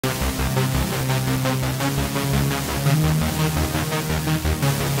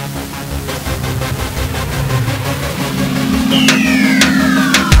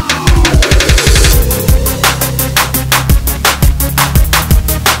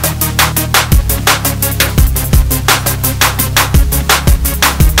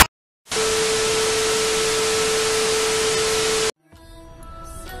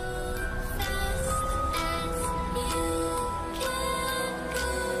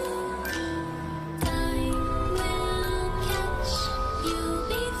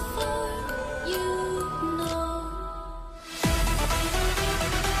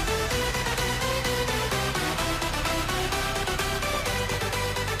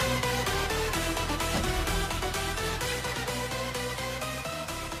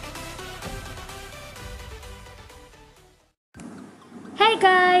Hey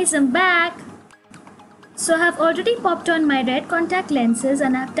guys, I'm back! So I have already popped on my red contact lenses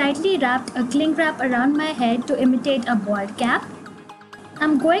and I've tightly wrapped a cling wrap around my head to imitate a bald cap.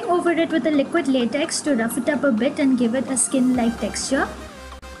 I'm going over it with a liquid latex to rough it up a bit and give it a skin-like texture.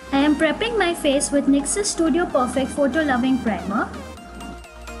 I am prepping my face with NYX's Studio Perfect Photo Loving Primer.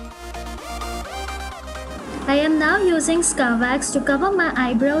 I am now using Scar Wax to cover my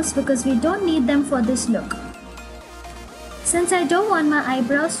eyebrows because we don't need them for this look. Since I don't want my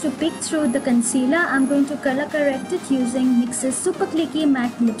eyebrows to peek through the concealer, I'm going to color correct it using NYX's Super Clicky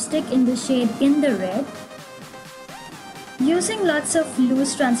Matte Lipstick in the shade In the Red. Using lots of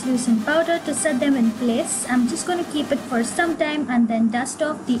loose translucent powder to set them in place, I'm just going to keep it for some time and then dust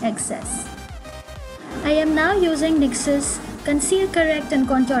off the excess. I am now using NYX's Conceal Correct and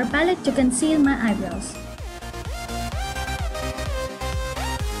Contour Palette to conceal my eyebrows.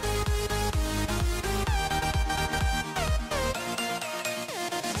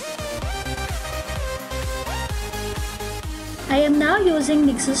 I am now using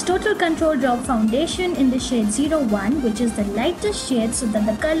NYX's Total Control Drop Foundation in the shade 01, which is the lightest shade so that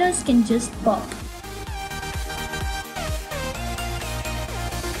the colors can just pop.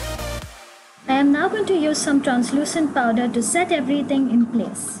 I am now going to use some translucent powder to set everything in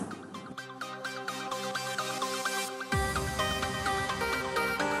place.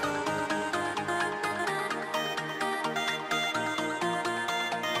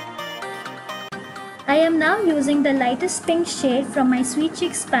 I am now using the lightest pink shade from my Sweet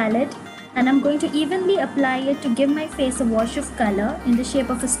Cheeks palette and I'm going to evenly apply it to give my face a wash of color in the shape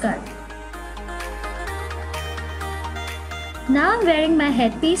of a skull. Now I'm wearing my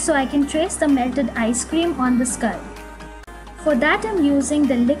headpiece so I can trace the melted ice cream on the skull. For that I'm using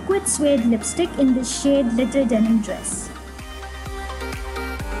the liquid suede lipstick in the shade Little Denim Dress.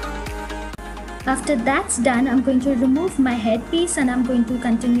 After that's done, I'm going to remove my headpiece and I'm going to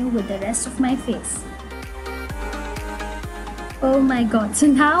continue with the rest of my face. Oh my god, so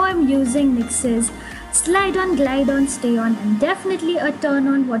now I'm using NYX's Slide On, Glide On, Stay On and definitely a Turn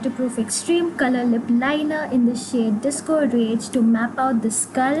On Waterproof Extreme Color Lip Liner in the shade Disco Rage to map out the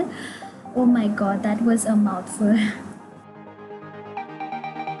skull. Oh my god, that was a mouthful.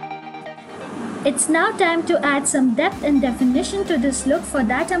 It's now time to add some depth and definition to this look. For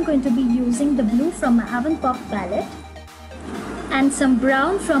that I'm going to be using the blue from my AVANT Pop palette and some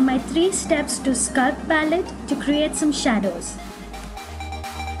brown from my 3 Steps to Sculpt palette to create some shadows.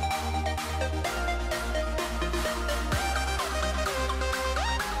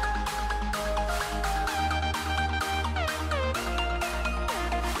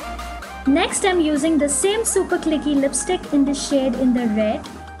 Next I'm using the same Super Clicky lipstick in the shade In the Red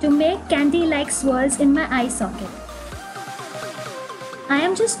to make candy-like swirls in my eye socket. I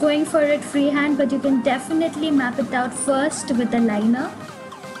am just going for it freehand, but you can definitely map it out first with a liner.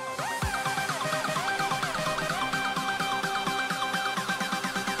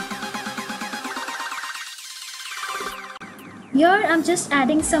 Here I'm just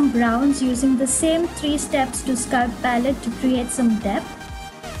adding some browns using the same 3 Steps to Sculpt palette to create some depth.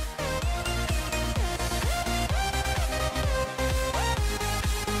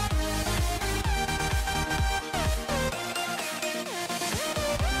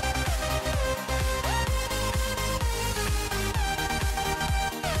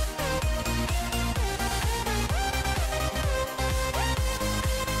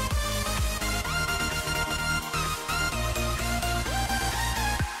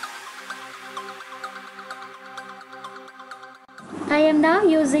 I am now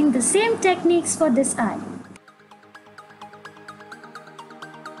using the same techniques for this eye.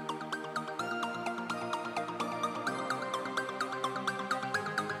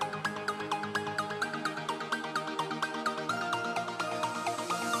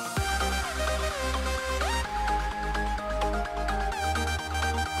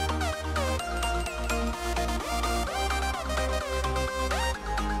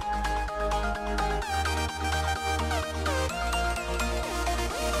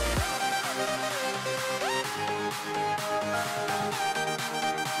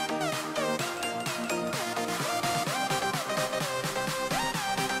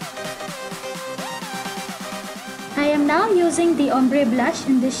 I am now using the ombre blush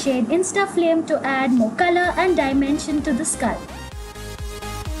in the shade Insta Flame to add more color and dimension to the skull.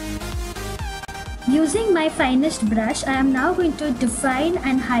 Using my finest brush, I am now going to define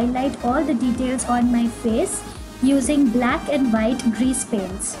and highlight all the details on my face using black and white grease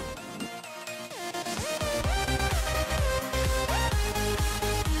paints.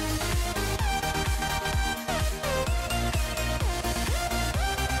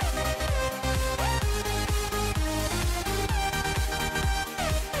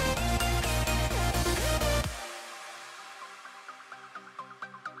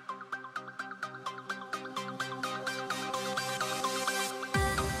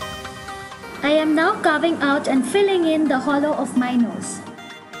 I am now carving out and filling in the hollow of my nose.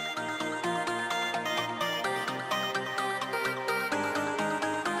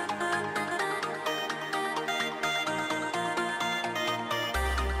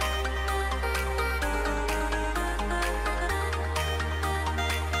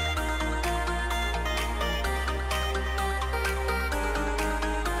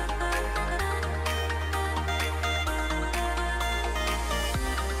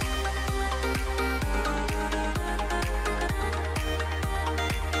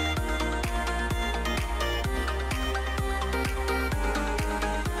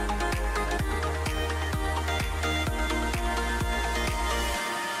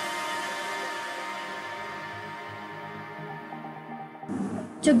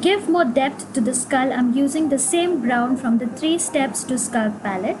 To give more depth to the skull, I'm using the same brown from the 3 Steps to Sculpt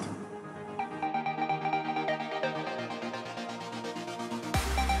palette.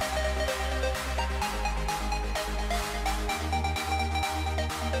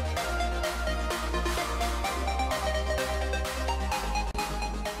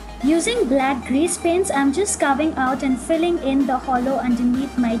 Using black grease paints, I'm just carving out and filling in the hollow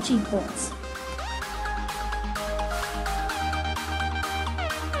underneath my cheekbones.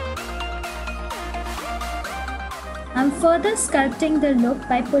 I'm further sculpting the look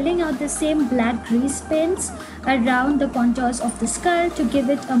by pulling out the same black grease paints around the contours of the skull to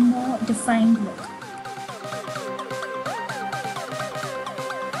give it a more defined look.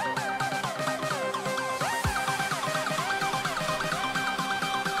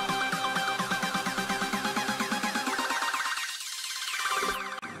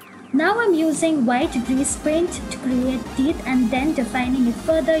 Now I'm using white grease paint to create teeth and then defining it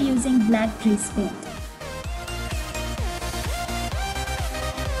further using black grease paint.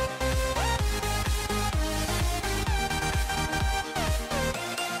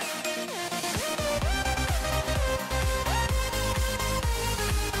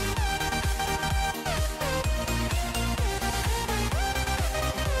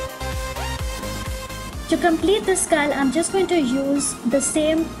 To complete the skull, I'm just going to use the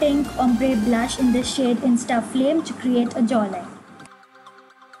same pink ombre blush in the shade Insta Flame to create a jawline.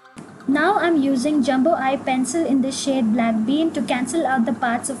 Now I'm using Jumbo Eye pencil in the shade Black Bean to cancel out the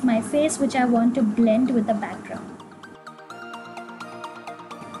parts of my face which I want to blend with the background.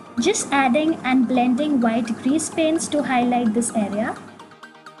 Just adding and blending white grease paints to highlight this area.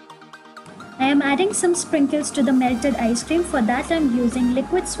 I am adding some sprinkles to the melted ice cream. For that I'm using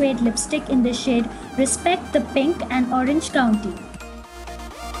liquid suede lipstick in the shade Respect the Pink and Orange County.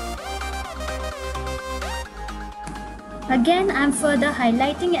 Again, I'm further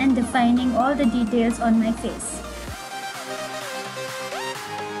highlighting and defining all the details on my face.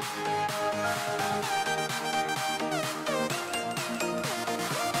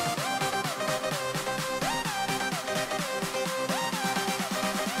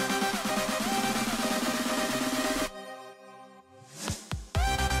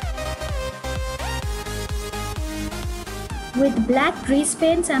 With black grease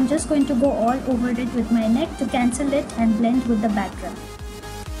paints, I'm just going to go all over it with my neck to cancel it and blend with the background.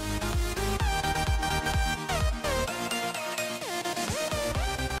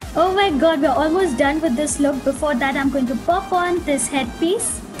 Oh my god, we're almost done with this look. Before that, I'm going to pop on this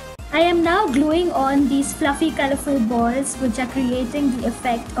headpiece. I am now gluing on these fluffy colorful balls which are creating the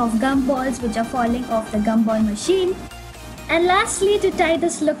effect of gumballs which are falling off the gumball machine. And lastly, to tie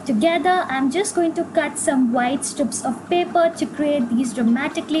this look together, I'm just going to cut some white strips of paper to create these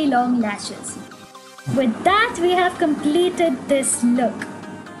dramatically long lashes. With that, we have completed this look.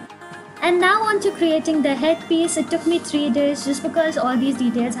 And now on to creating the headpiece. It took me 3 days just because all these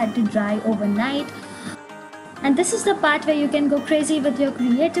details had to dry overnight. And this is the part where you can go crazy with your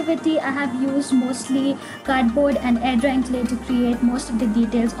creativity. I have used mostly cardboard and air drying clay to create most of the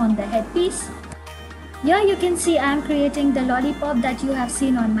details on the headpiece. Here you can see I am creating the lollipop that you have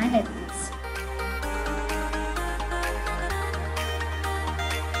seen on my headpiece.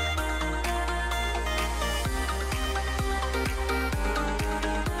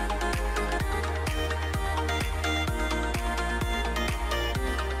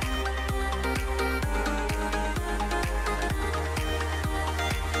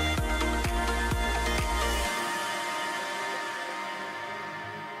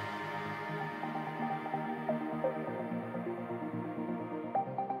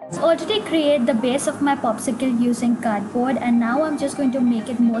 Already create the base of my popsicle using cardboard, and now I'm just going to make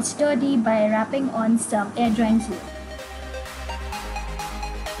it more sturdy by wrapping on some air drying glue.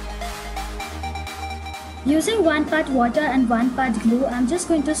 Using 1 part water and 1 part glue, I'm just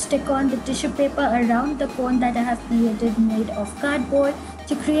going to stick on the tissue paper around the cone that I have created made of cardboard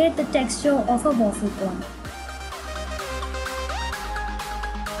to create the texture of a waffle cone.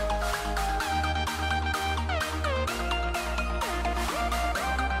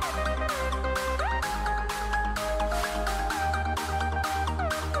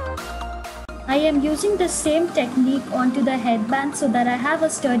 I am using the same technique onto the headband so that I have a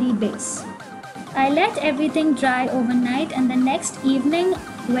sturdy base. I let everything dry overnight, and the next evening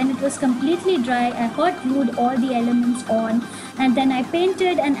when it was completely dry, I hot glued all the elements on, and then I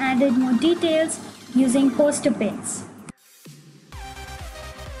painted and added more details using poster paints.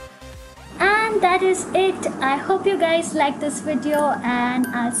 And that is it. I hope you guys like this video, and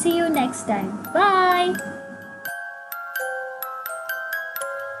I'll see you next time. Bye!